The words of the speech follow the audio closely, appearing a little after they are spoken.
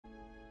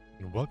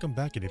Welcome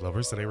back, indie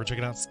lovers. Today we're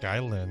checking out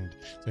Skyland.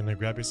 So I'm gonna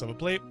grab yourself a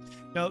plate.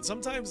 Now,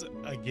 sometimes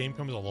a game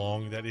comes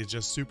along that is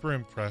just super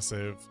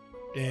impressive,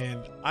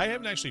 and I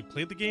haven't actually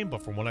played the game,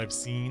 but from what I've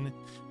seen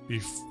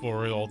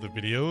before all the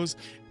videos,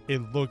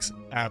 it looks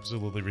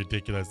absolutely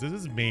ridiculous. This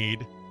is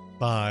made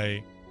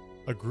by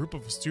a group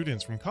of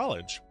students from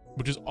college,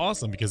 which is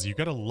awesome because you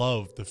gotta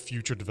love the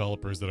future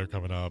developers that are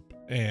coming up.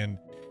 And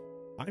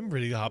I'm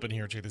ready to hop in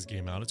here and check this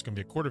game out. It's going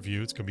to be a quarter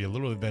view. It's going to be a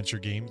little adventure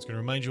game. It's going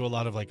to remind you a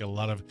lot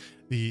of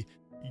the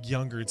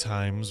younger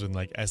times when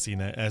like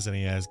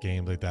SNES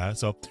games like that.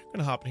 So I'm going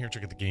to hop in here and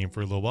check out the game for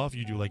a little while. If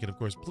you do like it, of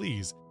course,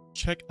 please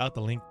check out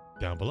the link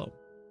down below.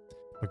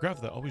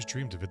 McGrath, I always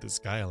dreamed to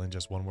visit Skyisland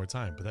just one more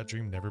time, but that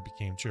dream never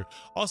became true.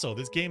 Also,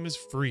 this game is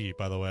free,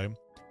 by the way,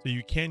 so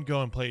you can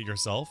go and play it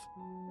yourself,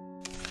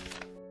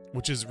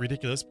 which is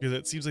ridiculous because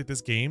it seems like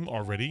this game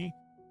already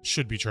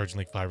should be charging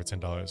like $5 or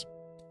 $10.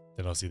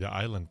 Then I'll see the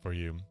island for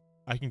you.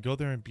 I can go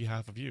there on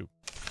behalf of you.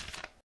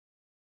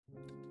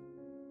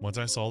 Once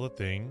I saw the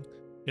thing,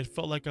 it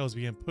felt like I was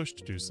being pushed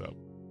to do so.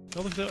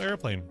 Now look at the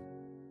airplane.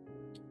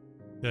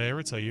 Did I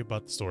ever tell you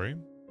about the story?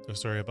 The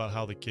story about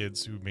how the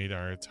kids who made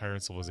our entire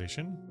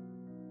civilization?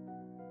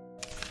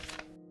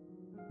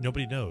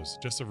 Nobody knows,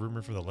 just a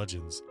rumor for the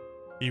legends.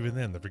 Even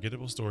then, the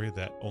forgettable story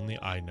that only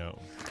I know.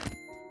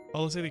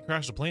 Oh, let's say they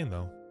crashed a plane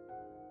though.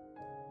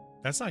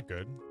 That's not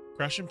good.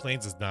 Crashing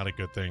planes is not a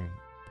good thing.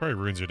 Probably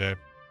ruins your day.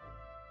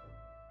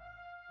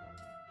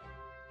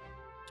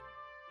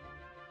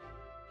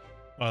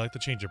 Oh, I like to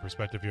change your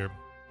perspective here.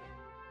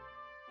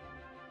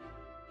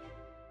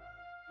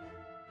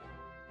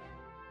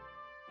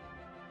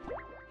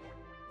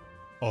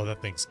 Oh,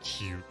 that thing's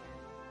cute.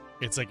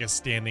 It's like a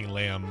standing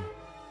lamb.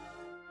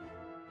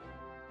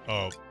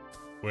 Oh,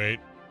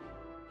 wait.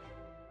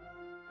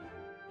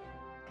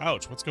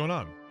 Ouch, what's going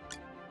on?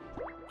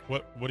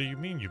 What do you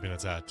mean you've been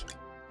attacked?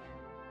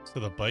 So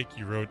the bike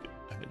you rode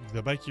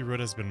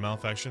has been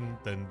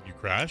malfunctioned, then you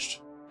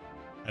crashed?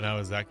 And I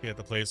was exactly at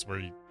the place where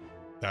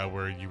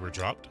you were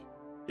dropped?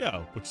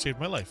 Yeah, which saved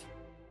my life.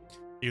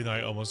 Even though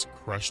I almost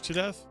crushed to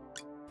death?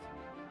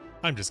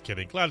 I'm just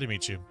kidding. Glad to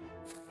meet you.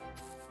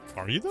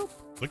 Are you though?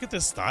 Look at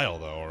this style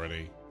though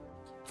already.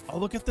 Oh,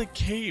 look at the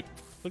cape.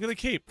 Look at the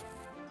cape.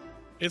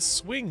 It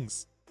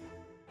swings.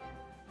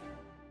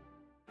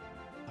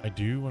 I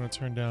do want to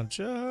turn down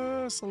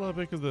just a little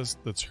bit because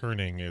the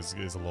turning is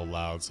a little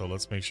loud, so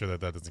let's make sure that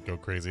doesn't go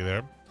crazy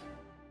there.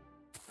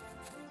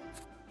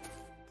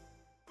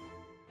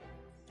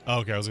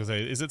 Okay, I was gonna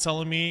say, is it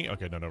telling me?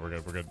 Okay, no, we're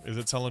good. Is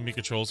it telling me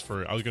controls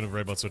for? I was gonna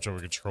very much switch over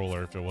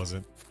controller if it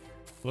wasn't.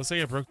 Let's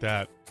say I broke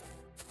that.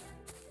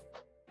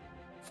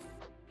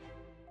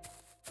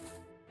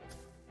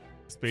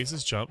 Space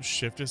is jump,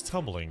 shift is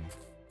tumbling.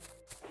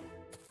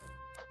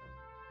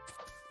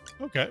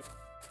 Okay.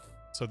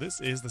 So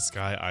this is the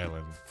Sky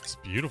Island. It's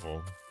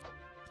beautiful.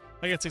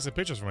 I gotta take some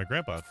pictures for my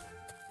grandpa.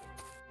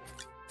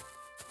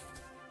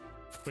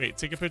 Wait,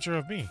 take a picture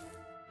of me.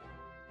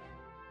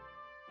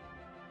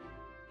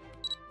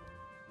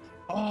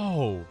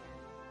 Oh,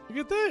 look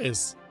at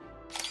this.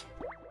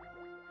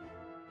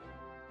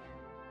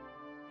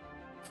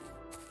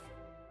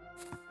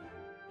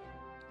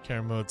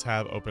 Camera mode,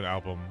 tab, open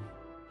album.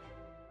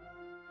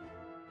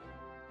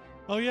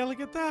 Oh yeah,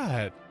 look at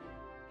that.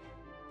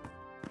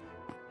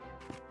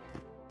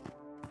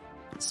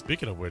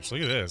 Speaking of which,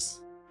 look at this.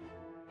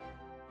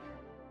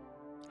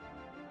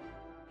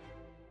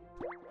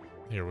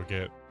 Here, we'll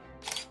get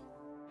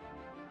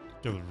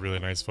a really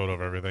nice photo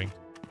of everything.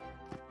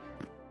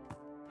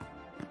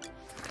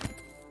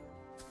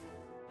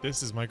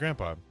 This is my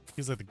grandpa.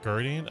 He's like the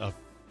guardian of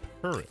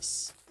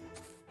Paris.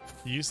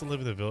 He used to live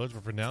in the village,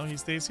 but for now he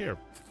stays here.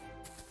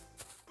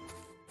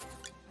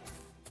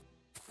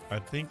 I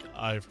think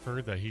I've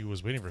heard that he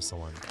was waiting for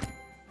someone.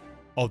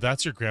 Oh,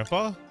 that's your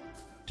grandpa?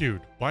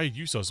 Dude, why are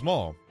you so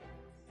small?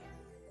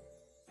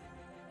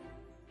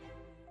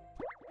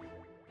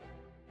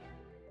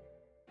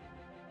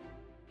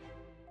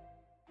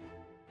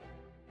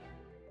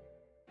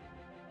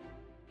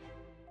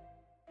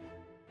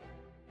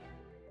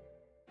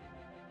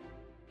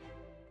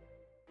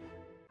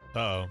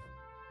 Uh-oh.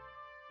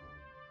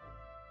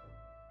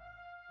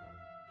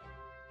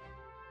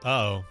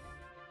 Uh-oh.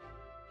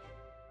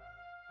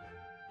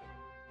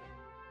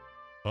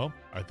 Well,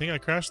 I think I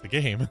crashed the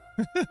game.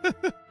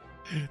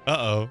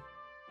 Uh-oh.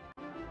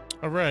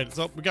 Alright,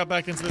 so we got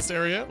back into this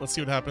area. Let's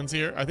see what happens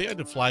here. I think I had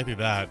to fly through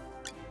that.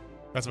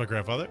 That's my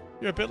grandfather.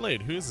 You're a bit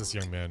late. Who is this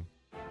young man?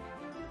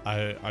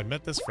 I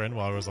met this friend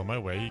while I was on my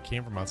way. He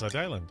came from outside the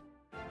island.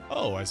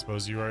 Oh, I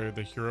suppose you are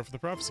the hero for the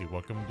prophecy.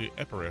 Welcome to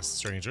Epirus,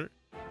 stranger.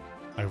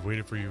 I've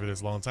waited for you for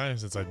this long time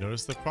since I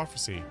noticed the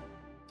prophecy,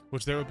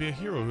 which there will be a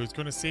hero who is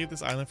going to save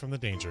this island from the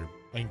danger.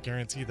 I can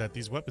guarantee that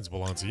these weapons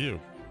belong to you.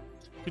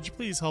 Could you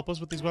please help us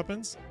with these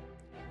weapons?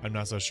 I'm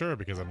not so sure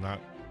because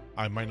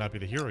I might not be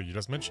the hero you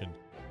just mentioned.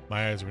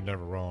 My eyes were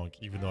never wrong,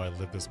 even though I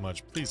lived this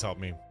much. Please help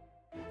me.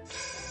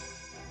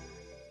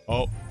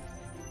 Oh.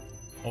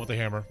 I want the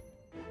hammer.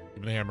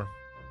 Give me the hammer.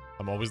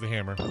 I'm always the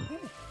hammer.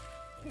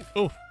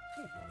 Oh.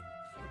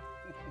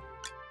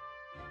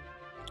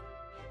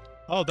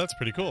 Oh, that's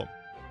pretty cool.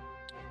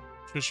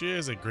 Tricia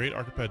is a great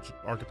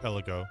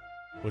archipelago,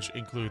 which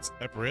includes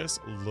Epirus,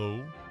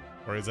 Lo,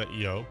 or is that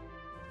Io,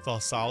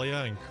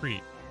 Thessalia, and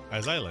Crete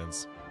as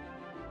islands.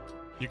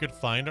 You could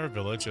find our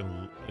village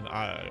in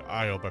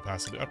Io by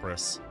passing to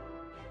Epirus.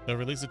 They'll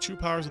release the true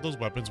powers of those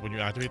weapons when you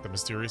activate the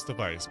mysterious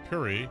device.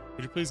 Puri,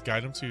 would you please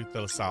guide him to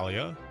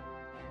Thessalia?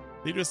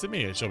 Lead us to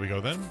me. Shall we go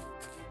then?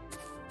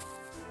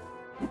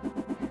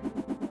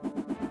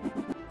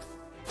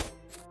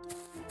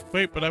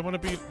 Wait, but I want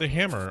to be the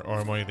hammer, or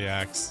am I the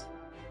axe?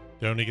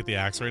 Do I only get the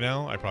axe right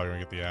now? I probably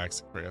want to get the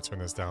axe. Great, let's turn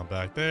this down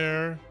back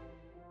there.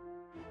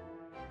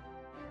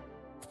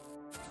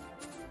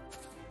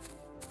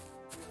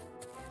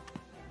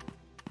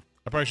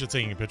 I probably should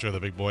take a picture of the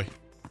big boy.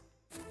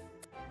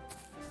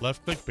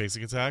 Left click,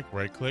 basic attack.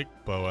 Right click,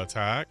 bow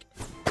attack.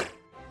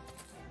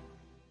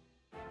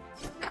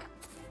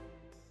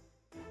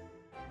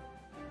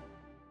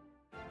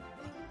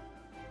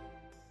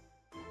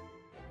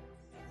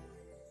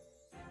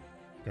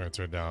 Gonna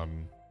turn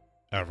down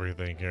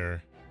everything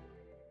here.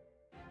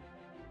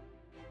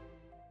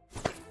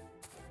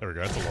 There we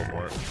go. That's a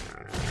little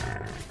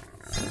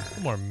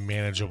more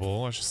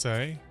manageable, I should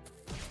say.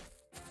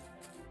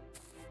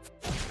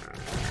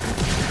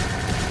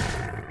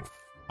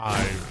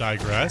 I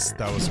digress.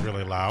 That was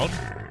really loud.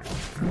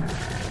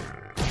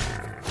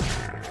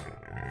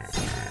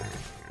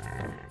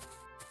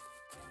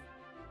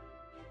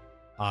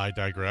 I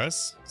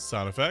digress.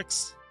 Sound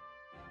effects.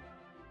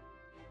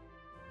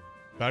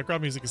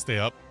 Background music can stay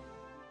up.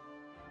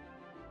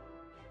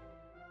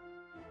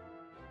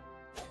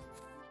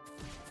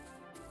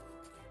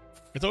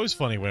 It's always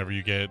funny whenever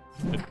you get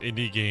an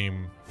indie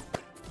game,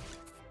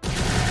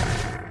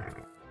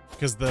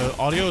 because the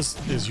audio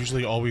is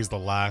usually always the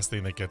last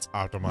thing that gets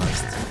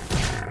optimized.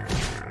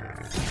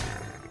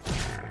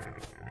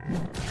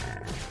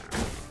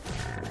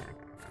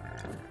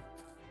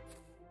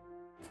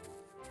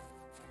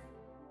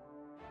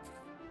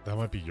 That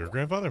might be your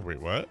grandfather?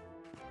 Wait, what?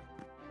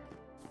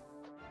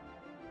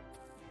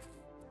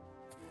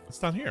 What's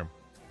down here?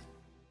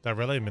 That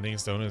red light emitting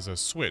stone is a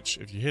switch.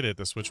 If you hit it,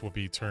 the switch will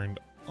be turned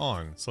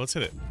on. So let's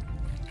hit it.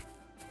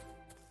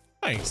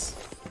 Nice.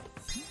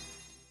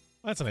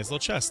 That's a nice little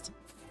chest.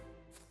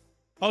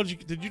 Oh,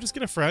 did you just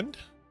get a friend?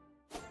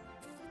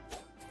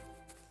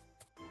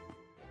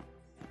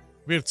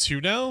 We have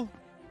two now?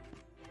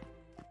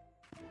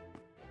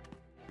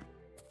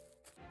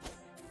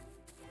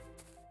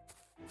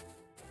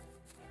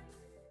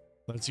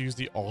 Let's use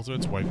the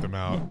ultimate to wipe them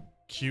out.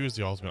 Q is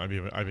the ultimate.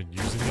 I've been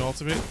using the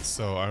ultimate,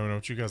 so I don't know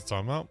what you guys are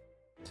talking about.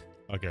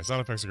 Okay, sound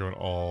effects are going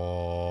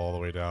all the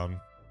way down.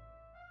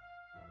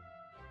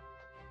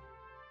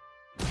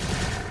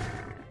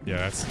 Yeah,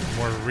 that's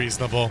more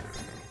reasonable.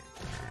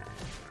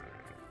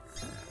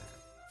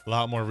 A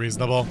lot more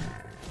reasonable.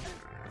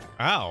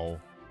 Ow.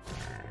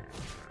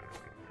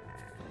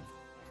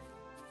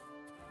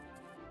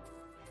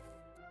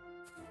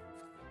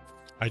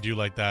 I do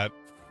like that.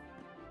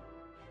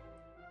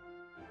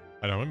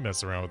 I know, I'm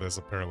messing around with this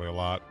apparently a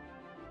lot.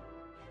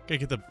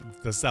 Gotta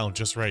get the sound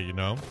just right, you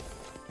know?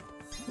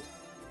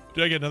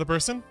 Do I get another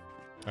person?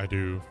 I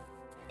do.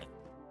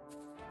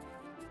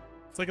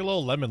 It's like a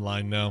little lemon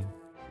line now.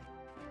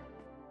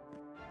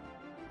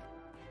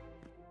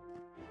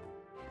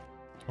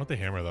 I want the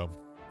hammer, though.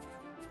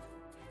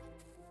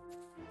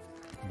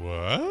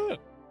 What?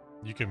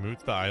 You can move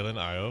to the island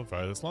Io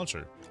via this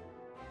launcher.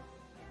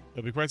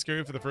 It'll be quite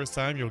scary for the first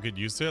time. You'll get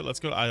used to it. Let's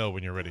go to Io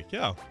when you're ready.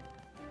 Yeah.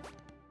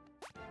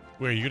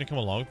 Wait, are you gonna come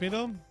along with me,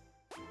 though?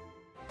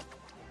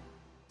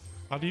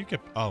 How do you get...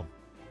 Oh.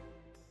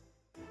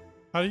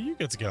 How do you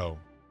get to go?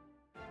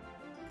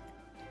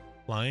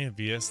 Flying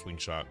via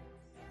slingshot.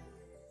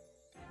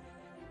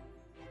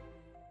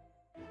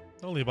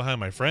 Don't leave behind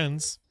my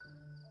friends.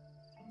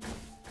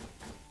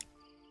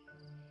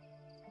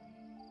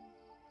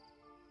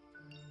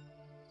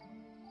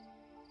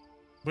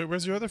 Wait,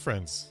 where's your other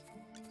friends?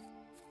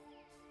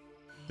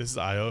 This is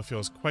Io. It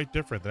feels quite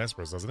different than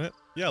Esper's, doesn't it?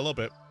 Yeah, a little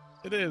bit.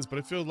 It is, but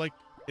it feels like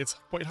it's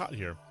quite hot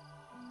here.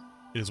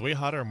 It is way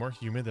hotter and more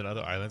humid than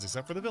other islands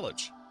except for the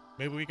village.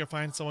 Maybe we can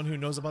find someone who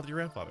knows about your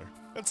grandfather.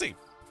 Let's see.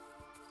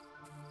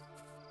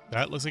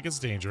 That looks like it's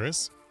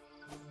dangerous.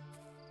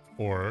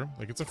 Or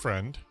like it's a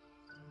friend.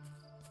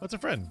 What's a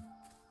friend?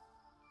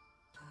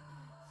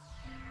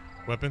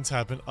 Weapons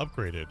have been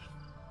upgraded.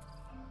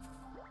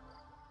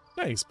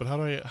 Nice, but how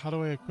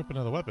do I equip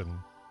another weapon?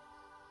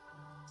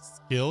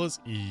 Skill is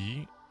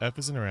E, F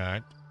is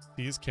interact,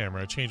 C is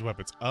camera, change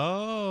weapons.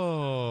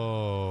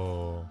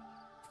 Oh.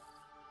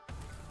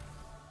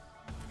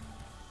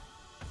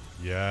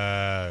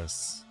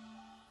 Yes.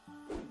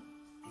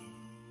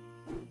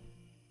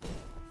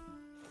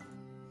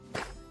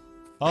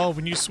 Oh,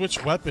 when you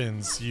switch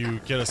weapons, you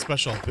get a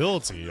special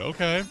ability.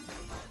 Okay.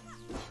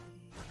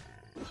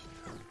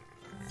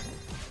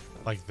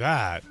 Like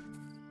that.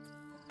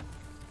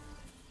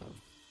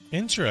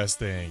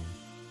 Interesting.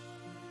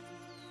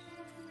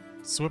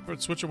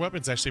 Switcher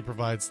weapons actually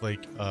provides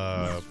like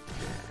an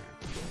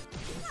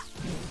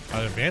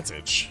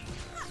advantage.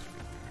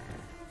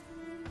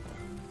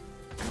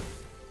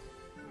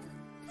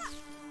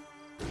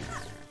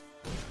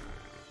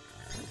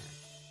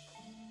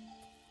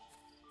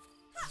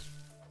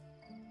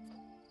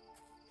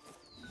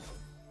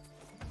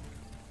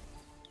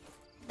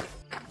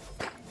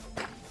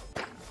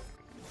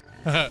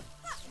 Okay.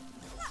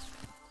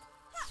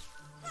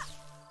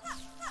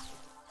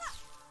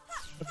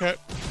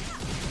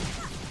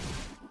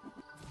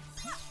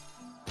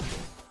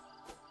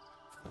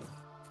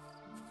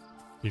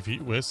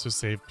 Defeat Wisp to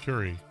save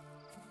Puri.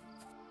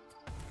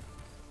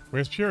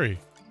 Where's Puri?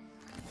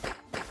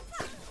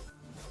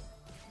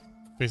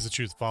 Face the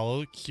truth.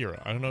 Follow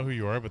Kira. I don't know who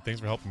you are, but thanks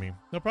for helping me.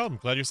 No problem.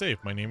 Glad you're safe.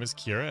 My name is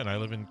Kira, and I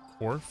live in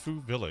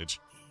Corfu Village.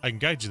 I can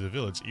guide you to the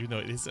village, even though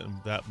it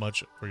isn't that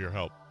much for your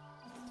help.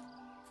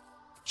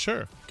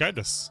 Sure. Guide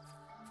us.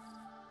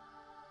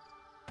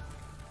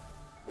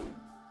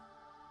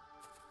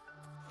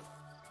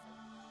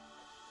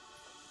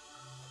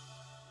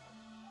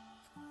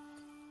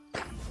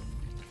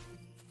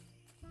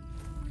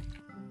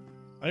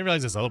 I didn't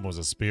realize this other one was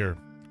a spear.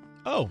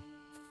 Oh.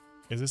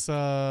 Is this,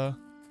 where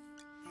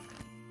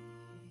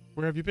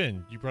have you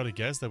been? You brought a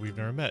guest that we've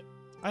never met.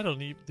 I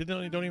don't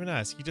even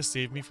ask. He just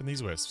saved me from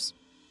these wisps.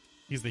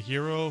 He's the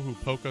hero who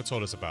Poco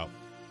told us about.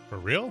 For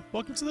real?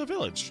 Welcome to the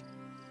village.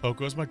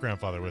 Poco is my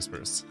grandfather,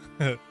 whispers.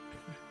 The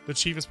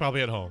chief is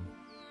probably at home.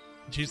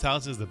 The chief's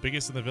house is the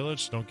biggest in the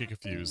village. Don't get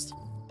confused.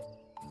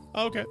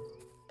 Oh, okay.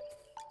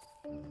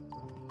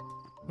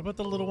 What about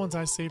the little ones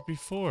I saved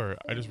before?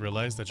 I just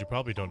realized that you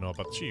probably don't know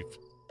about the chief.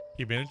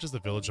 He manages the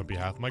village on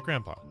behalf of my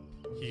grandpa.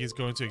 He is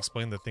going to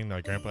explain the thing that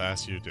my grandpa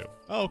asked you to do.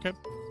 Oh, okay.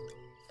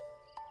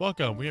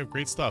 Welcome. We have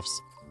great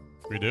stuffs.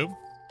 We do?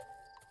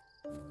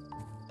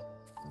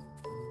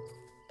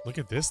 Look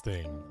at this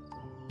thing.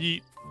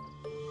 Eat.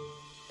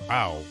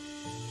 Ow.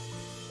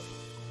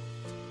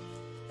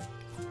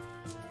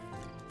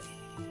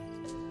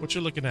 What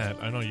you looking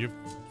at? I know you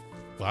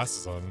have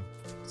glasses on.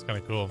 It's kind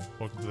of cool.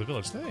 Welcome to the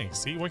village. Thanks.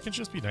 See, why can't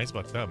you just be nice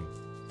about them?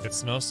 It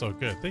smells so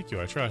good. Thank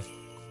you. I try.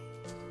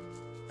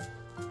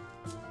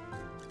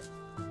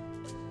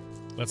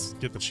 Let's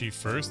get the chief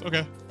first.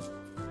 Okay.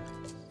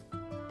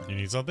 You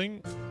need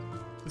something?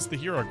 This is the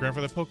hero our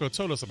grandfather Poco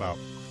told us about.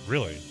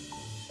 Really?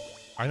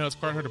 I know it's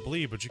quite hard to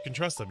believe, but you can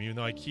trust him, even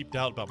though I keep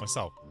doubt about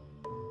myself.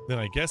 Then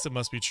I guess it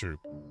must be true.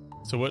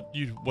 So what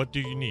do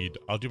you need?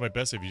 I'll do my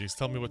best if you just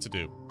tell me what to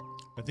do.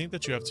 I think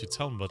that you have to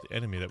tell him about the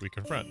enemy that we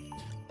confront.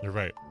 You're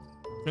right.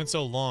 It's been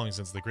so long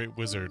since the great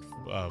wizard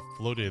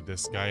floated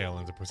this sky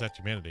island to protect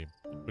humanity,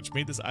 which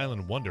made this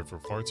island wonder for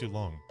far too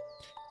long.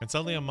 And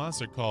suddenly a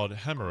monster called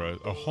Homeros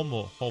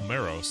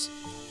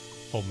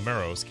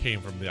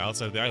came from the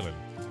outside of the island.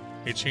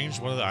 It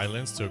changed one of the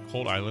islands to a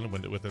cold island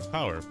with its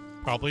power.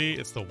 Probably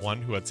it's the one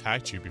who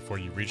attacked you before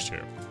you reached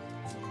here.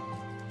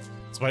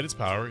 Despite its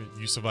power,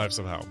 you survived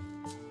somehow.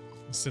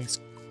 Since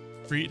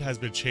Crete has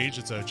been changed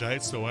into a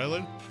giant snow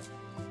island,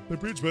 the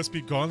bridge must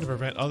be gone to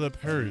prevent other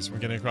perils from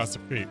getting across the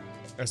creek.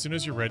 As soon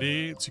as you're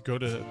ready to go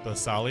to the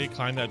Sally,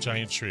 climb that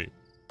giant tree.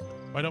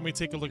 Why don't we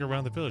take a look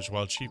around the village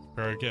while Chief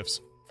prepare our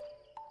gifts?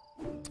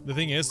 The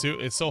thing is, too,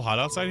 it's so hot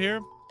outside here.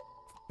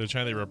 The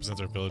giant that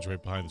represents our village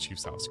right behind the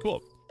chief's house.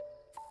 Cool.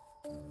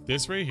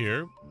 This right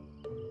here.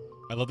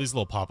 I love these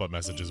little pop-up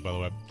messages, by the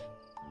way.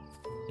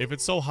 If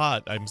it's so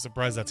hot, I'm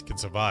surprised that can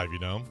survive, you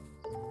know?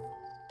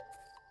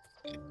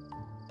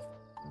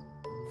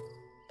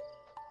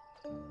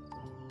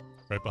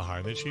 Right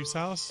behind the chief's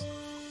house?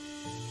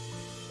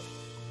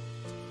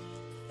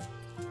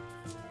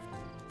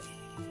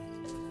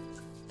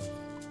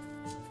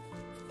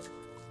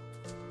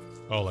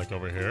 Oh, like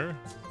over here?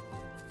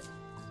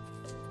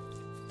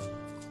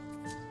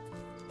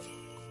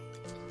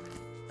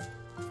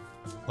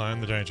 Climb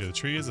the giant tree. The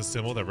tree is a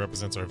symbol that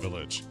represents our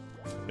village.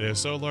 It is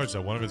so large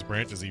that one of its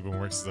branches even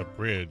works as a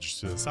bridge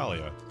to the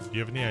Salia. Do you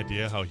have any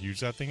idea how huge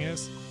that thing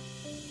is?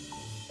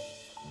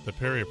 The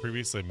pair I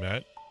previously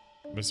met,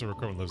 Mr.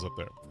 Recruitment lives up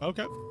there.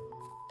 Okay.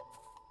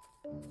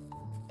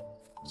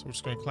 So we're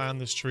just going to climb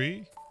this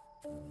tree.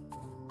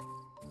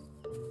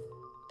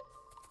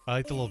 I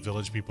like the little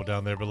village people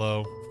down there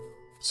below.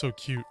 So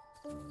cute.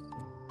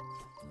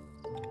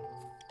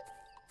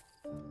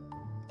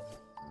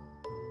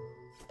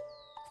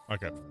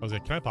 Okay. I was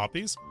like, can I pop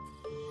these?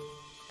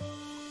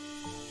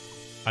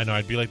 I know,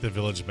 I'd be like the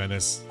village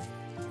menace.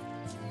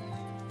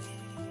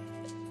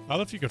 I don't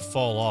know if you could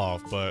fall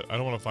off, but I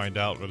don't want to find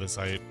out with this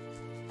height.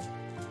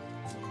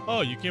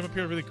 Oh, you came up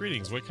here with the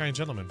greetings. What kind of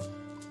gentleman?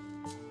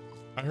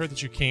 I heard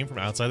that you came from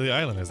outside of the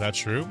island. Is that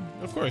true?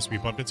 Of course, we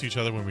bumped into each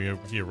other when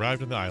he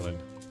arrived on the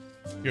island.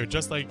 You're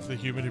just like the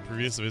human who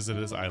previously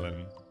visited this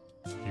island.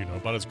 You know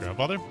about his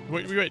grandfather?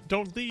 Wait,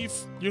 don't leave.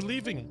 You're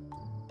leaving.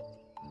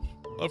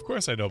 Of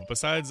course I know.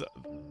 Besides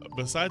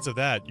of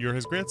that, you're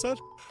his grandson?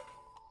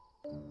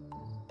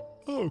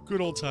 Oh,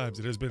 good old times.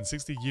 It has been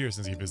 60 years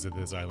since he visited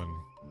this island.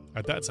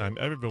 At that time,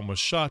 everyone was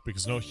shocked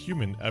because no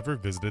human ever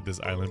visited this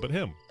island but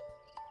him.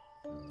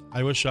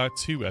 I was shocked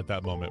too at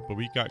that moment, but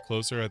we got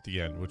closer at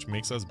the end, which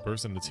makes us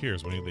burst into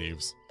tears when he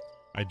leaves.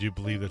 I do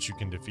believe that you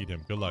can defeat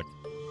him. Good luck.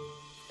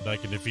 That I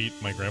can defeat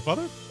my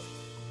grandfather?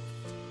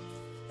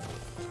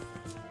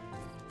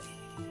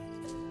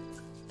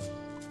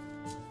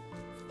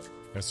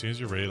 As soon as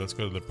you're ready, let's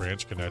go to the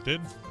branch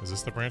connected. Is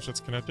this the branch that's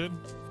connected?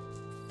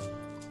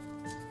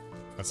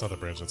 That's not the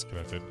branch that's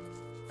connected.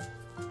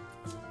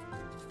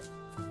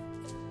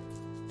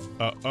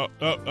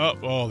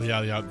 Oh,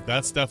 yeah.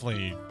 That's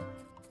definitely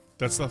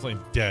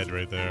dead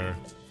right there.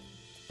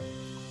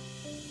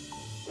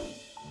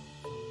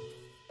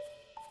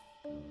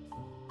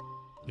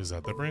 Is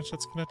that the branch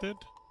that's connected?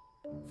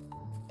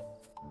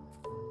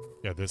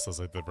 Yeah, this looks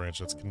like the branch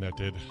that's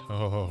connected.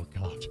 Oh,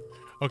 God.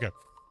 Okay.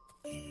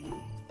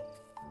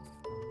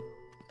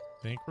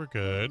 Think we're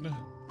good.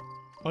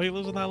 Oh, he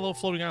lives on that little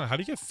floating island. How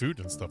do you get food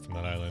and stuff from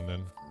that island,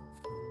 then?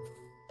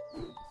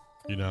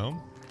 You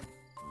know?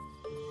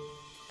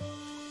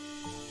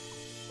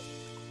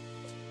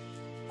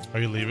 Are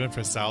you leaving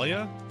for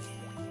Thalia?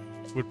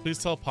 Would please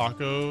tell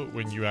Paco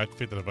when you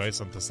activate the device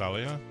on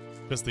Thalia?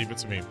 Just leave it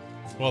to me.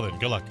 Well then,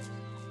 good luck.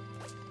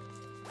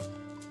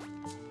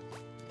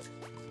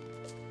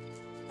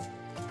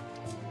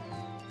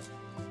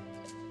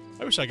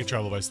 I wish I could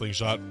travel by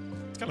slingshot.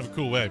 It's kind of a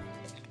cool way.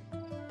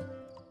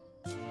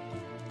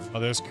 Oh,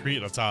 there's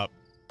Crete up top.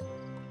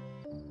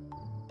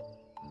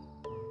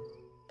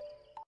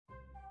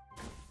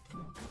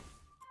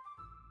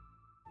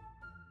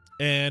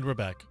 And we're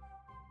back.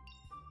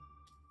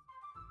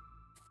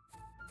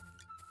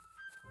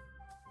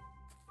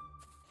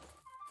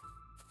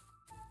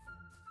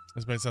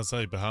 This might sound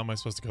silly, but how am I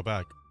supposed to go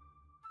back?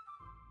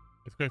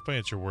 It's quite funny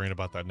that you're worrying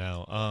about that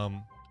now.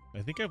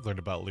 I think I've learned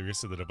about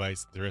Larissa the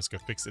device, the risk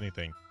of fix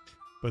anything.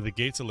 But the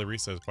gates of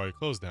Larissa is probably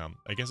closed now.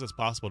 I guess it's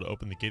possible to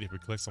open the gate if we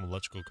collect some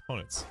electrical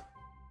components.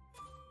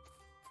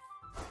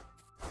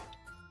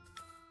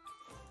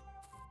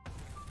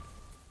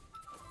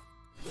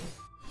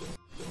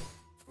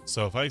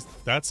 So if I...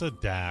 That's a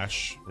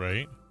dash,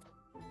 right?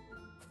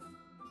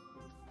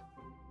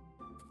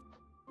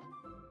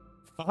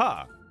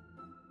 Aha!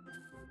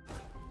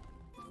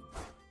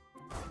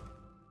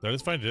 Did I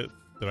just find it?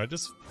 Did I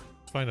just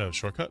find a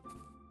shortcut?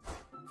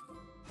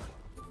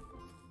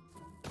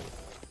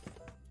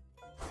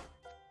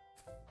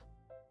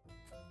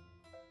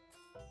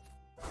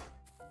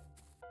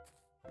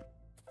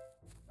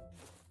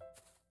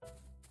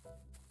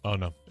 Oh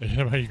no.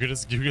 you could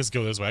just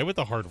go this way. I went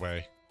the hard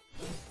way.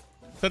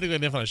 Technically I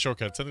didn't find a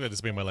shortcut. Technically I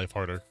just made my life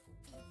harder.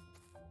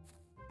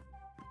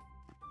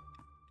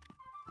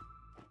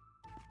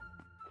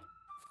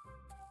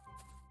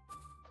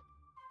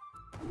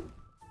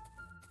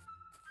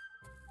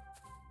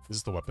 Is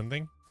this the weapon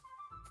thing?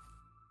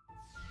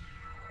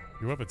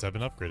 Your weapons have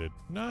been upgraded.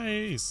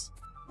 Nice!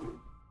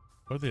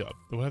 What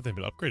have they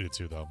been upgraded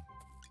to, though?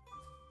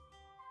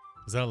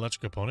 Is that an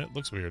electric component?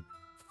 Looks weird.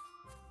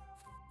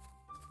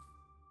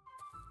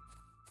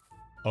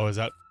 Oh, is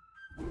that...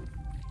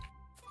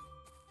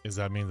 Does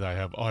that mean that I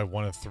have... Oh, I have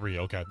 1 of 3.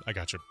 Okay, I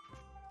got you.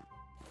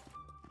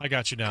 I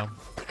got you now.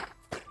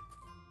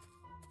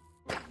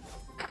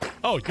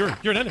 Oh,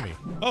 you're an enemy.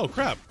 Oh,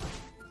 crap.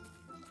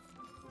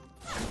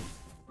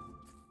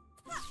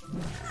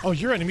 Oh,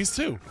 you're enemies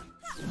too.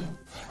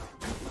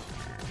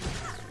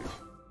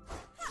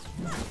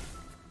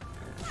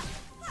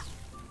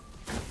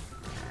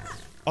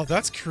 Oh,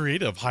 that's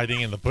creative, hiding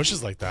in the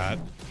bushes like that.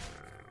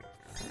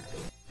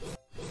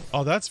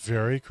 Oh, that's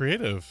very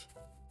creative.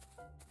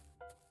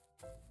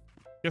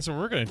 Guess what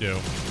we're gonna do?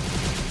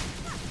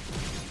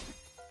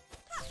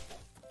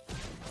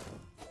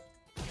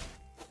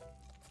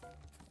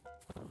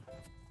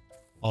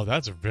 Oh,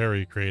 that's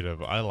very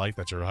creative. I like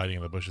that you're hiding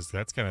in the bushes.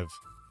 That's kind of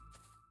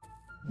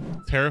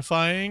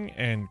terrifying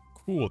and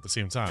cool at the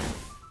same time.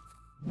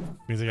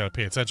 Means I gotta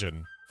pay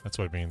attention. That's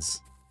what it means.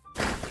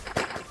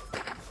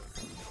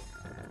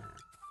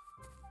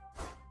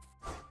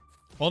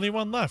 Only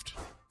one left.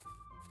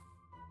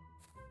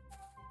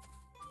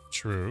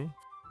 True.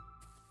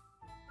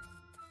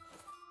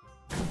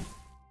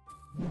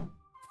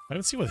 I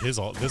didn't see what this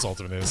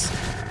ultimate is.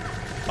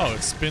 Oh,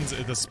 it spins.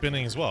 It does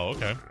spinning as well.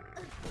 Okay.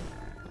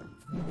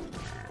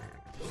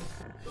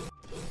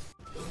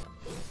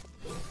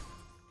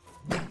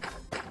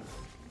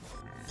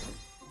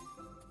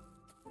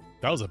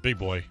 That was a big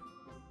boy.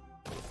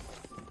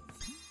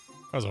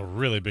 That was a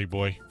really big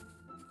boy.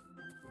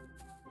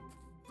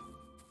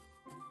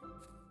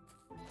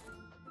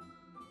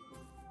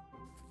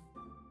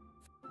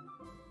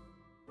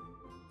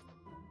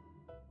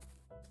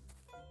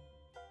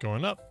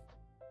 Going up.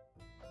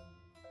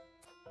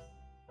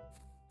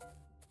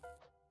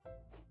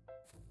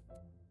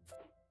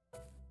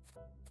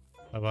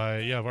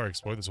 Yeah, I've already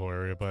explored this whole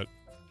area, but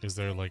is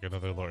there like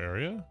another little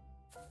area?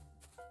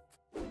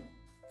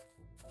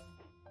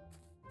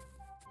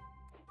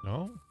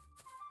 No?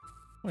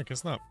 Oh, I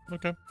guess not.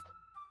 Okay.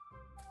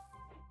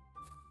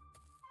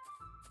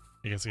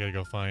 I guess I gotta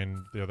go find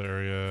the other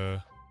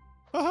area.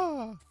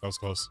 Ah! That was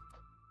close.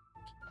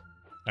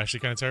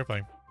 Actually kind of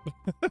terrifying.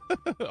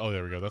 Oh,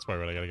 there we go. That's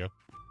probably where I gotta go.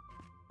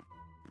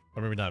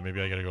 Or maybe not.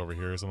 Maybe I gotta go over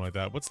here or something like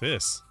that. What's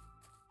this?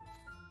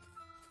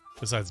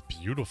 Besides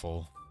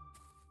beautiful.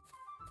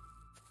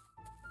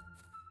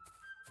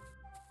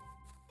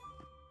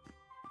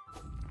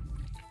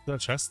 Is that a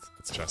chest?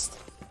 It's a chest.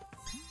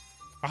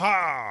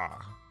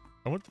 Aha!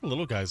 I wonder if the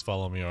little guys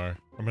follow me are.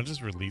 Am I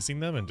just releasing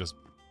them and just...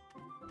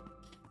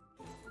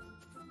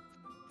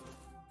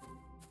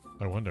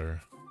 I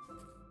wonder.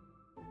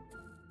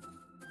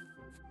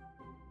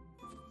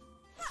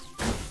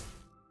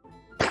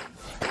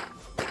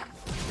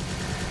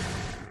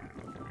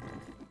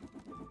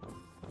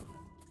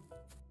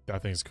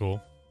 That thing's cool.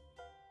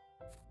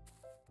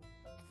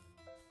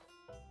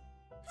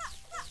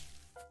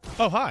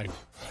 Oh, hi.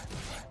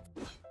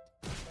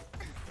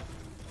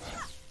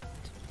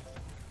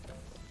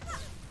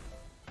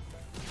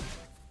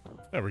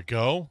 There we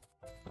go.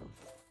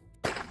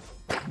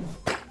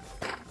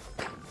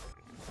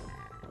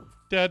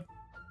 Dead.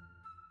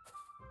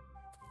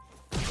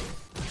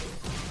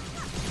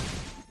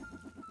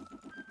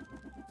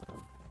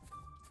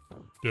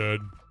 Dead.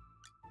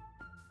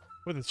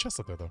 Wait, there's a chest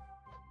up there, though.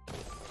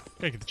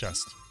 Gotta get the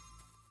chest.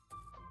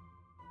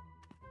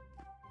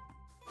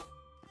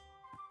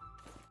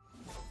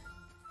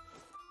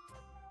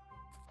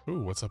 Ooh,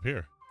 what's up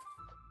here?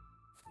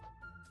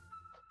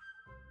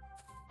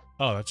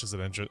 Oh, that's just an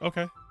entrance.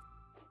 Okay.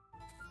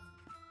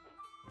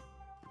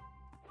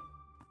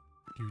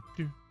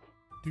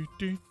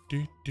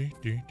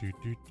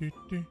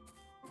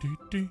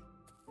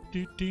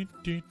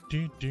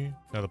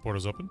 Now the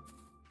portal's open.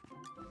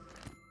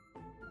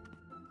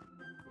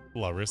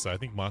 Larissa, I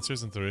think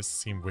monsters in Larissa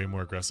seem way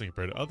more aggressive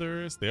compared to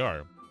others. They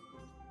are.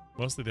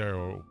 Mostly they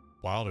are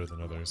wilder than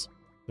others.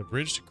 The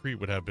bridge to Crete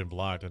would have been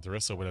blocked, and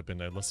Larissa would have been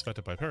less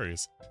affected by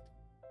parries,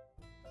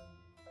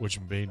 which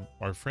made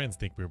our friends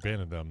think we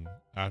abandoned them.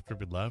 After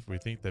we left, we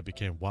think they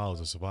became wild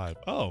to survive.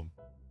 Oh!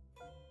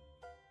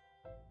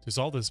 To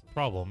solve this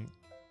problem,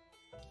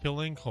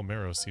 killing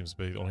Homero seems to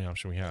be the only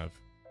option we have.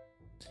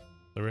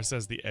 Larissa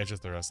is the edge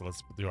of Larissa.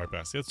 Let's do our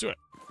best. Let's do it!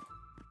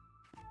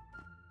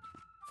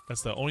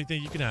 That's the only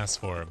thing you can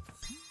ask for.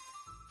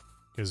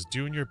 Because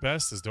doing your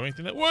best is the only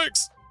thing that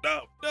works!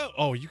 No! No!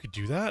 Oh, you could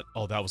do that?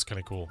 Oh, that was kind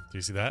of cool. Do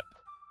you see that?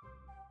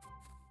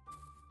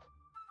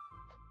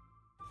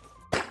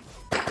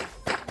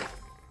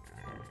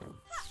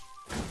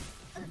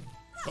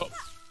 Oh,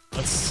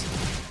 let's...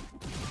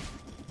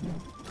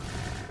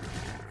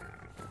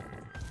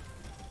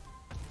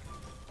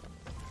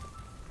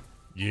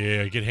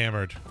 Yeah, get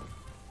hammered.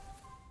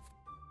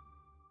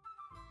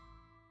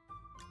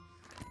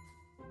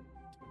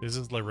 This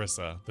is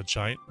Larissa, the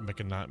giant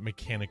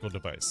mechanical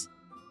device.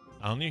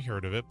 I only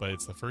heard of it, but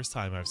it's the first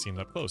time I've seen it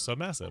up close, so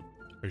massive.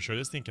 Are you sure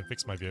this thing can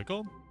fix my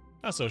vehicle?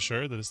 Not so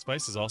sure. The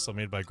device is also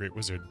made by a great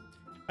wizard.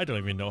 I don't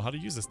even know how to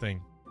use this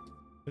thing.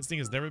 This thing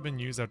has never been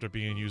used after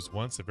being used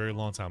once a very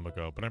long time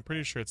ago, but I'm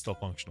pretty sure it's still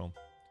functional.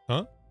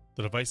 Huh?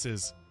 The device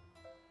is...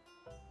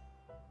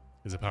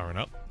 Is it powering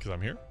up? Because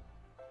I'm here?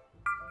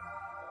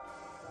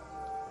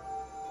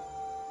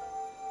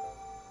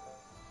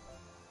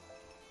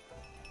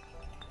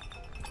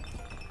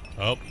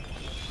 Oh.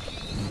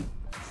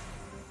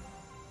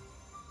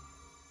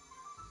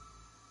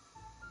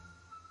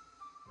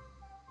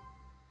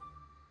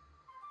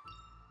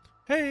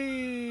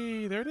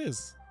 Hey, there it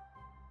is.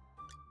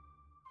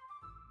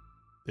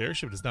 The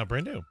airship is now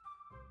brand new,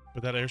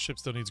 but that airship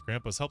still needs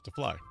Grandpa's help to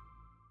fly.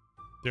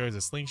 There is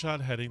a slingshot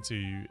heading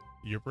to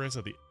Euphorus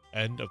at the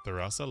end of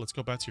Tharasa. Let's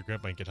go back to your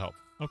grandpa and get help.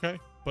 Okay,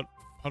 but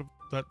how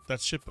do, that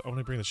ship, I want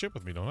to bring the ship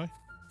with me, don't I?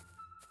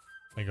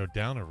 I go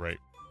down or right?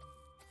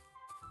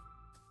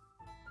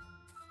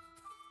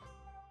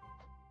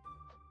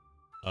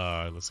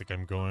 Looks like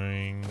I'm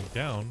going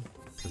down,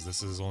 because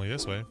this is only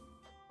this way.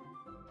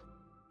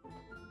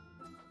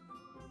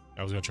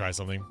 I was gonna try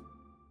something.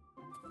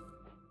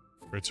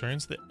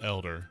 Returns the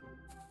Elder.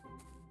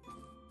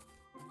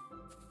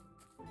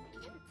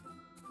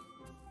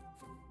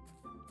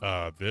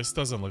 This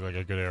doesn't look like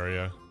a good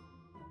area.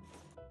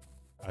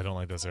 I don't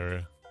like this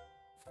area.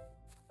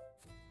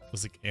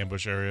 Looks like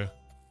ambush area.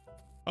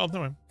 Oh,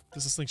 no, man.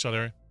 This is a slingshot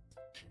area.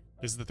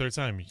 This is the third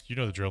time. You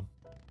know the drill.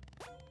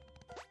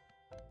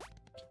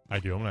 I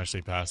do. I'm gonna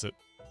actually pass it.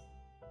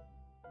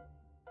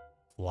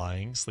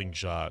 Flying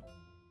slingshot.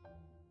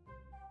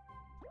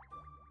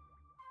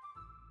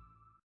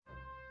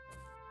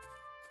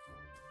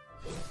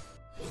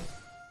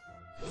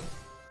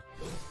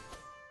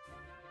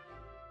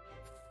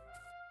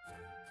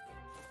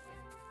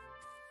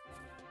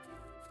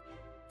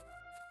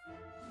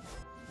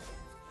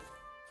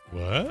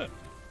 What?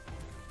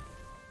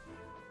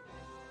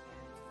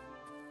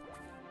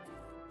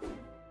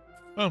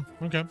 Oh,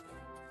 okay.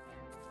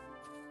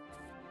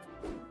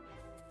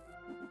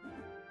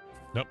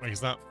 Nope, I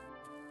guess not.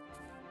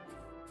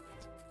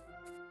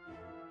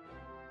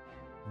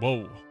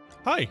 Whoa.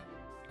 Hi,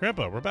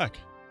 Grandpa, we're back.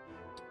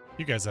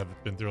 You guys have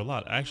been through a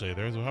lot. Actually,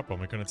 there is a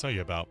problem I couldn't tell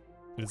you about.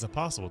 It is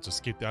impossible to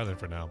escape the island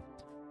for now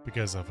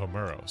because of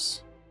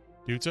Homeros.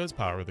 Due to its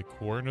power, the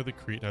core under the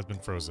Crete has been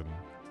frozen.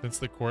 Since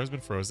the core has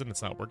been frozen,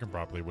 it's not working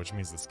properly, which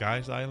means the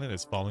Skyisland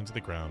is falling to the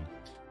ground.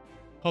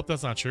 Hope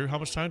that's not true. How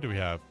much time do we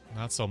have?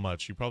 Not so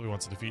much. You probably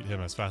want to defeat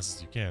him as fast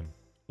as you can.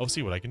 I'll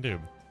see what I can do.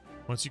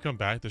 Once you come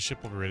back, the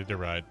ship will be ready to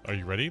ride. Are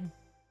you ready?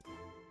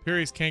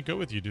 Pirates can't go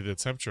with you due to the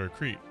temperature of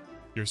Crete.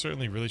 You're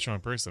certainly a really strong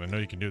person. I know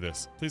you can do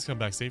this. Please come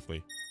back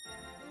safely.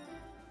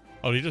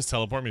 Oh, did he just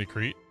teleport me to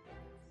Crete?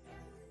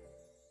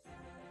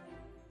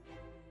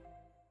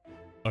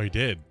 Oh, he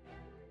did.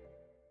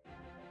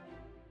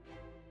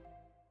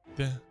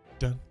 Dun,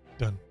 dun,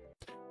 dun.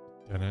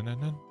 Dun, dun, dun,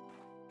 dun.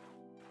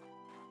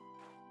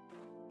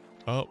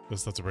 Oh,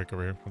 this lets a break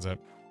over here. What's that?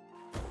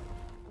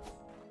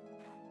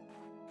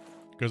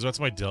 Goes back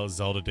to my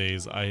Zelda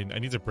days. I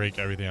need to break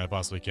everything I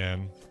possibly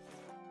can.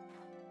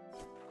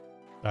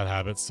 Bad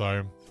habits,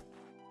 sorry.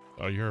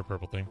 Oh, you're a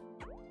purple thing.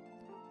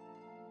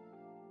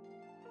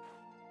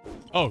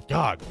 Oh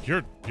God,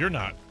 you're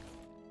not.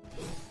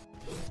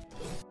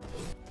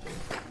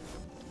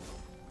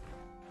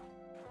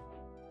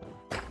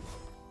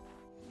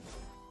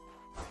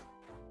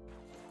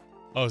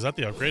 Oh, is that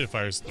the upgrade? It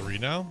fires 3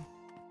 now?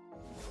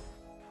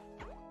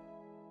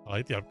 I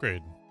like the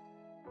upgrade.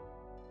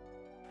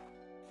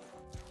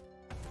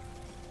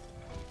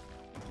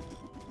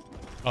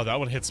 Oh, that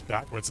one hits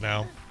backwards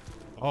now.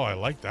 Oh, I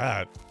like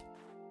that.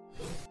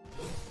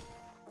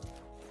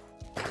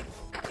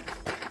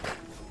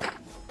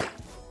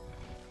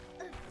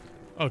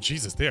 Oh,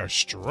 Jesus, they are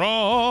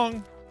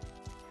strong.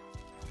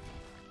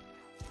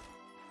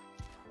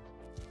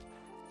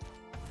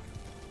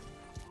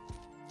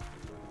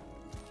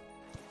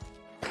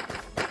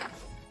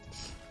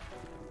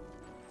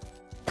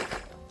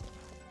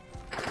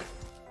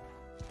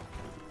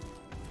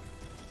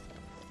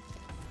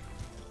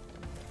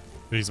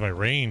 Use my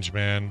range,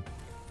 man.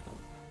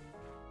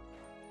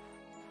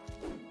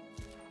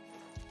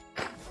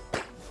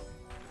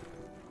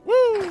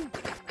 Woo!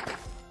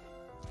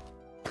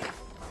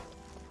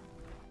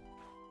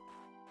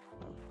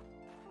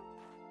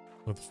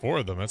 With 4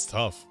 of them, that's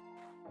tough.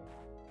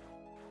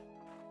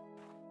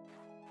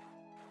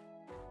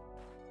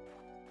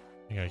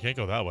 Yeah, I can't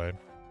go that way.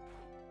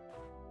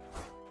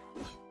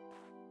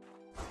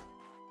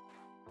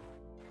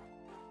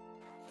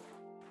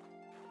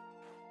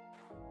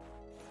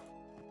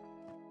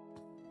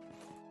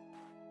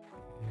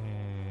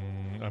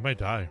 I might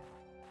die.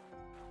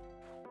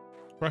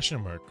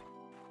 Question mark.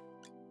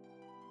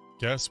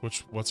 Guess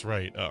what's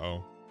right.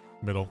 Uh-oh.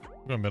 Middle.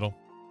 I'm going middle.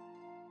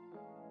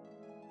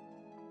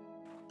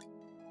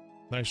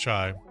 Nice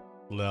try.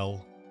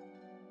 Lel.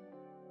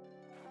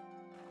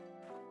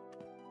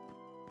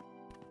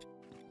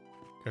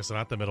 Okay, so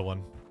not the middle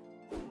one.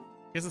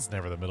 Guess it's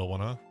never the middle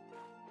one, huh?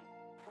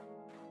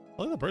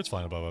 Look at the birds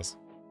flying above us.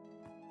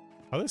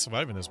 How are they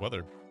surviving this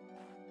weather?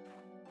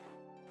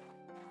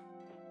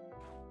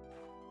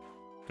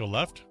 Go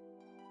left.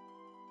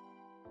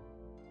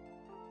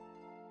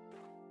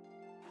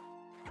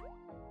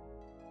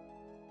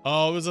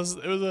 Oh, it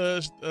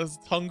was a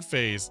tongue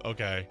phase.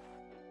 Okay,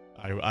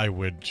 I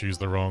would choose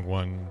the wrong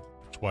one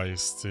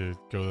twice to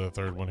go to the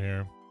third one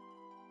here.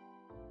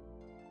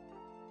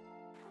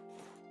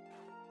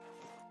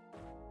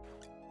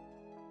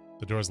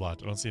 The door's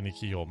locked. I don't see any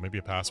keyhole. Maybe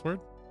a password?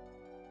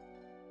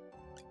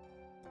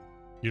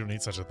 You don't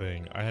need such a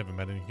thing. I haven't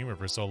met any humor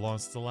for so long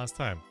since the last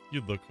time.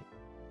 You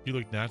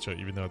look natural,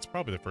 even though it's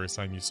probably the first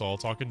time you saw a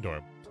talking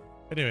door.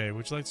 Anyway,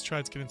 would you like to try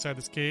to get inside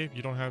this cave?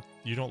 You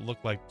don't look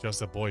like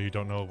just a boy who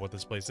don't know what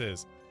this place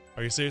is.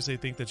 Are you seriously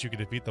think that you could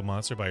defeat the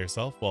monster by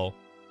yourself? Well,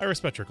 I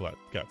respect your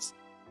guts.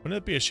 Wouldn't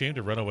it be a shame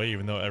to run away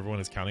even though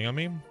everyone is counting on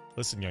me?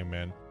 Listen, young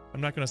man,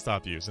 I'm not going to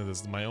stop you, since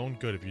it's my own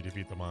good if you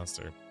defeat the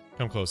monster.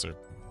 Come closer.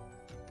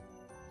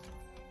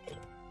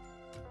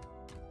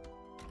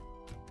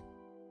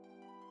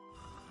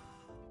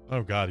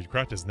 Oh God, he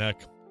cracked his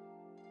neck.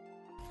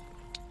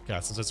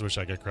 God, sometimes I wish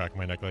I could crack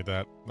my neck like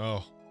that.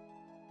 Oh,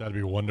 that'd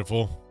be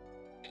wonderful.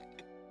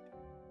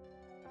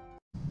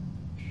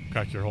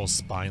 Crack your whole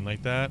spine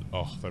like that?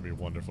 Oh, that'd be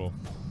wonderful.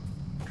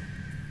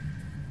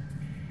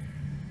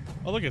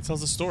 Oh, look, it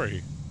tells a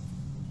story.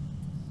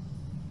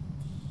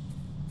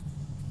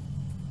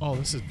 Oh,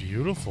 this is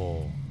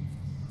beautiful.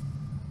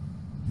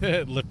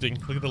 Lifting.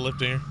 Look at the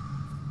lifting.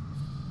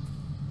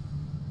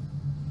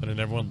 And then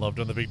everyone loved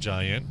on the big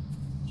giant.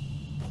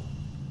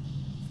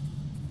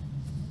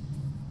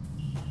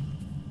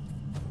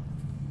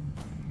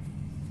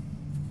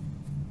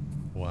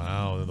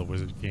 Wow, then the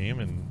wizard came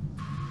and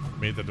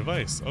made the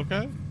device.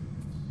 Okay.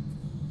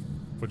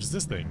 Which is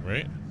this thing,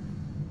 right?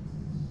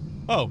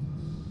 Oh.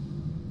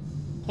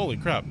 Holy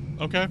crap.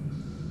 Okay.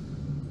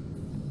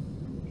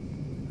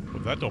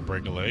 Well, that don't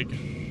break a leg.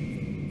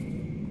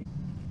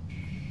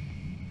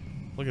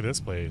 Look at this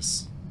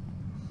place.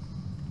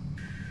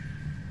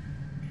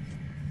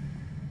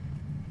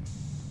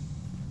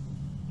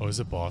 Oh, is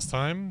it boss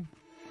time?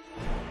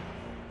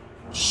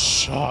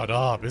 Shut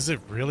up. Is it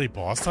really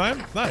boss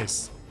time?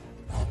 Nice.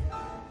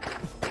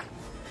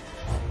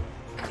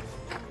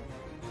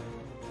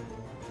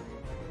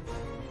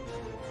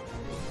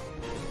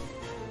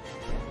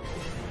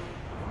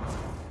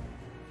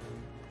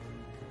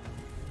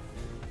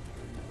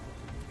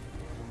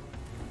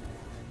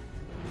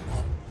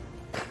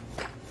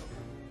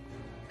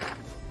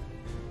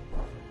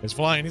 He's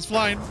flying, he's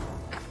flying.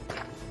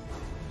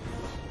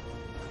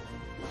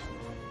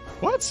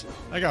 What?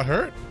 I got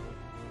hurt?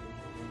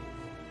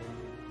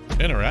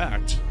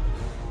 Interact.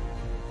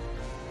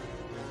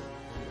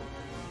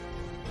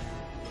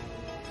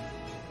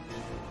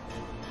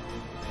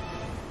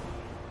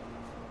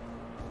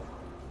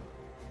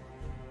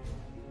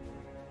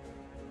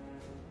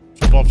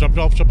 Jump off, jump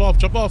off, jump off,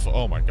 jump off.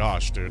 Oh my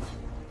gosh, dude.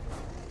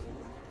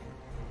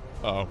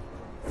 Uh-oh.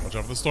 Watch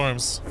out for the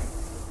storms.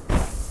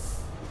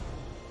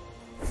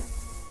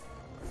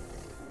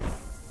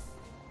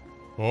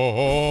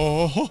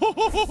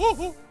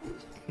 Oh.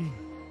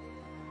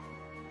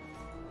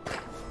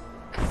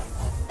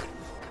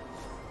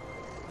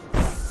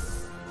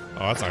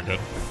 Oh, that's not good.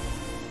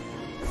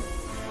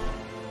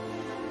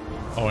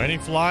 Oh, and he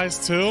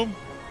flies too?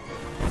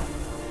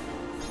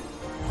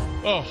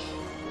 Oh.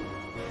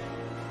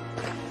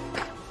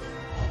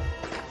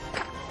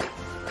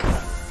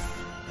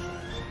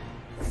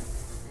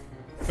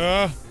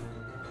 Can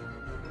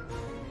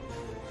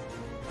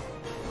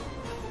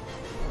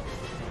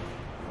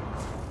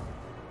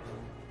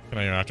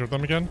I interact with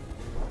them again?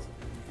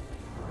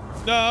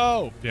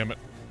 No! Damn it.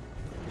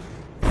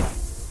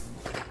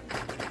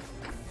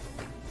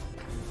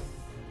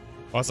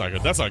 Oh, that's not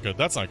good. That's not good.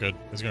 That's not good.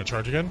 Is he gonna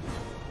charge again?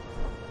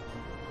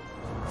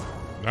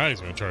 Now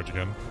he's gonna charge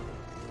again.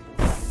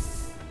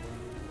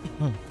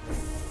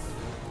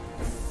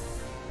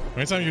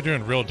 Anytime you're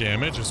doing real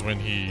damage is when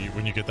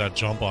you get that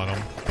jump on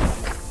him.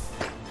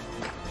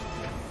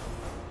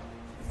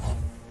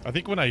 I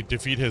think when I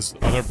defeat his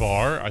other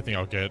bar, I think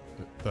I'll get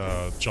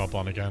the jump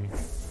on again.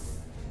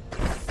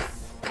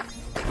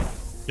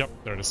 Yep,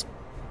 there it is.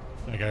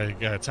 Okay,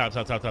 yeah, tap,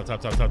 tap, tap, tap, tap,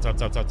 tap, tap, tap, tap,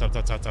 tap, tap,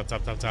 tap, tap, tap,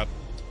 tap, tap, tap.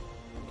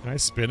 Can I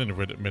spin in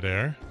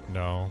midair?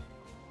 No.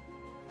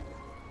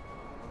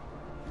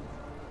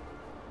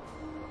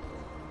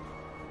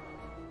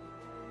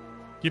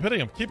 Keep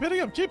hitting him, keep hitting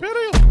him, keep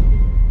hitting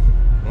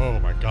him! Oh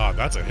my god,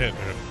 that's a hit,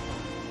 dude.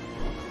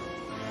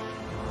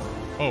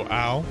 Oh,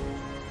 ow.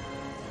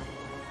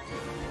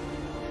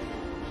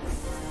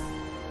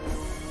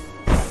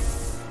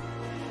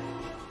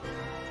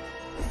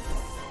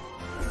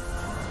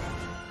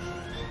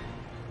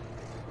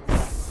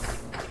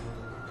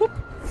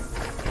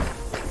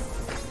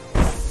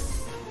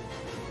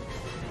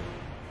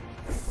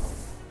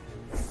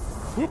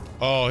 Whoop.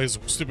 Oh, his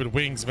stupid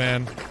wings,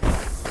 man.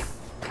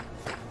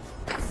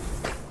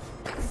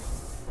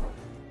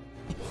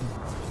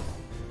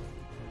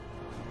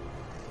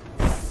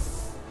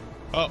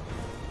 Oh.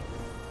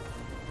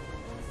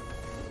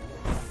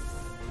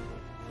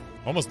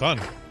 Almost done.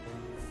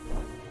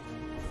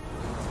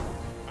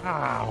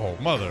 Ow,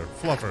 mother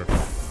fluffer.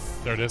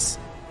 There it is.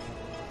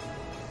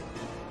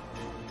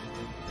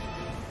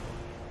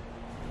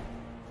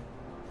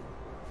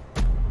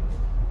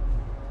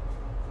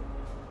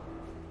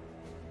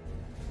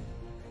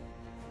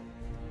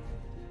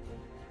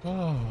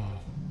 Oh,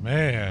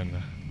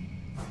 man.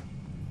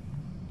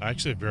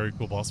 Actually, a very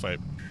cool boss fight.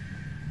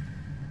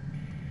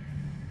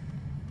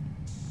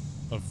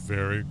 A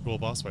very cool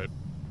boss fight.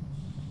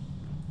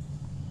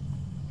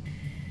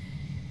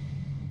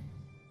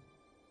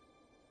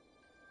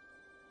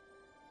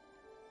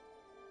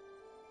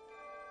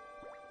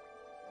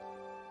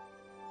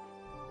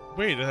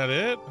 Wait, is that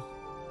it?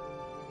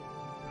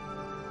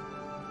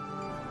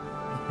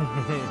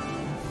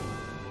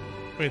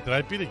 Wait, did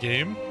I beat a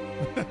game?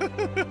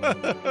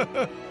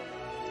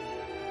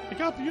 Look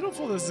how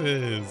beautiful this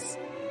is.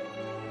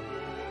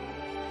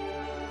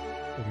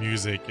 The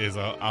music is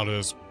out of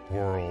this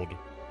world.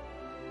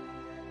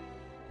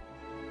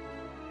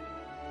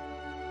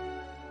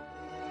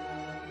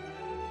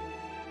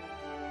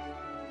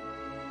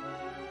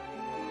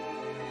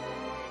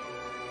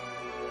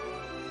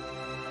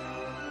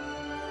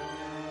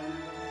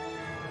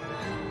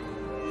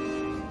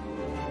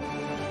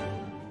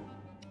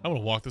 I'm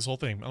gonna walk this whole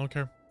thing. I don't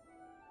care.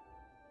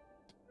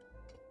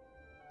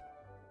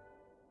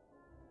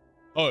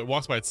 Oh, it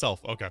walks by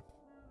itself. Okay.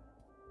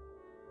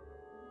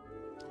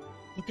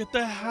 Look at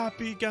the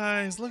happy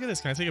guys. Look at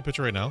this. Can I take a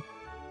picture right now?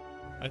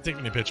 I'm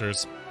taking any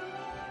pictures.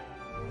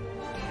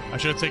 I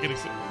should have taken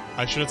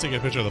a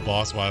picture of the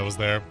boss while I was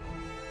there.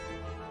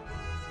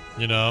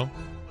 You know?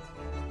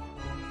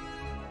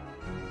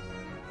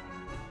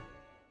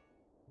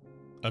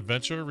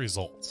 Adventure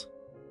result.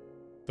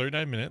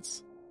 39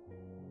 minutes.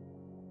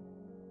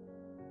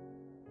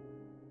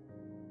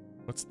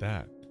 What's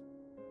that?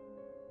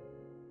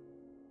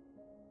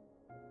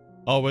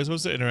 Oh, am I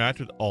supposed to interact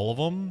with all of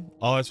them?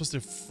 Oh, I'm supposed to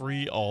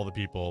free all the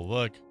people.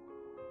 Look.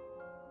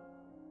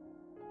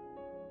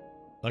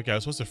 Okay,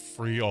 I'm supposed to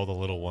free all the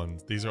little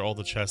ones. These are all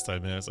the chests I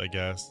missed, I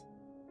guess.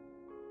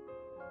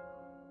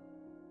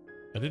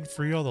 I didn't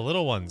free all the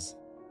little ones.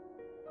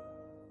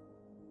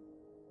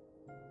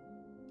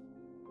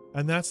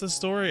 And that's the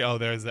story. Oh,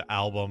 there's the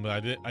album.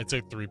 I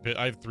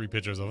have 3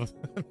 pictures of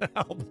the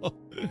album. All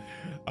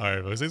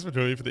right, folks. Thanks for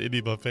joining me for the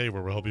indie buffet,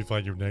 where we'll help you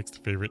find your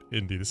next favorite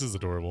indie. This is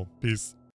adorable. Peace.